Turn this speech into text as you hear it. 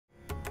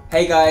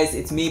Hey guys,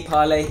 it's me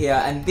Parle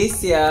here, and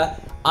this year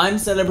I'm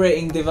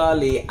celebrating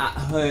Diwali at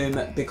home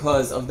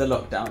because of the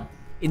lockdown.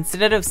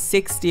 Instead of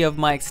 60 of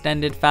my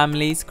extended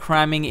families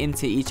cramming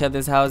into each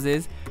other's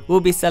houses, we'll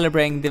be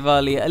celebrating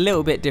Diwali a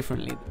little bit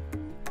differently.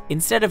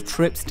 Instead of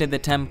trips to the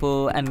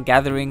temple and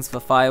gatherings for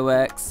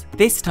fireworks,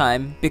 this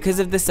time, because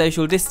of the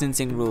social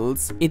distancing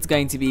rules, it's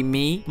going to be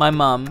me, my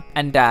mum,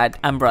 and dad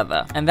and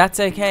brother. And that's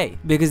okay,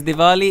 because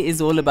Diwali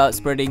is all about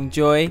spreading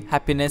joy,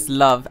 happiness,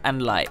 love,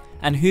 and light.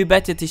 And who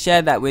better to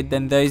share that with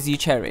than those you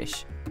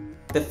cherish?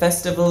 The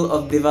festival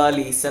of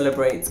Diwali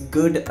celebrates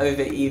good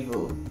over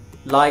evil,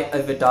 light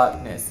over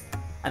darkness,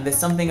 and there's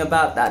something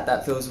about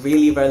that feels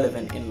really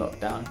relevant in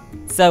lockdown.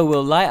 So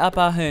we'll light up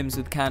our homes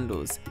with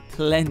candles,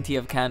 plenty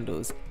of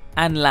candles,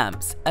 and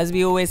lamps, as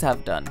we always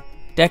have done.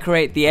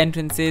 Decorate the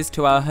entrances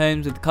to our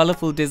homes with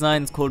colourful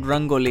designs called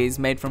rangolis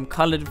made from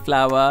coloured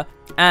flour,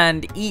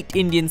 and eat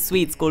Indian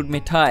sweets called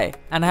mithai,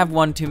 and have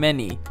one too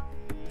many.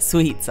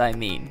 Sweets, I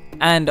mean.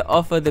 And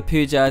offer the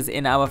pujas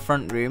in our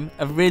front room,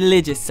 a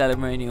religious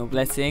ceremonial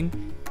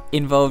blessing.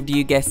 Involved,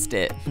 you guessed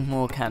it,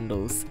 more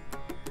candles.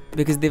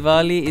 Because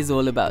Diwali is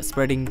all about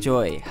spreading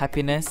joy,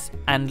 happiness,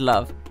 and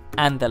love,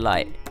 and the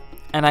light.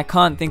 And I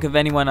can't think of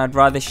anyone I'd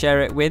rather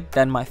share it with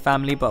than my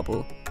family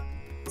bubble.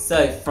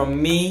 So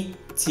from me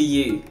to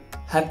you,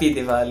 Happy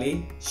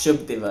Diwali,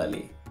 Shubh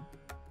Diwali.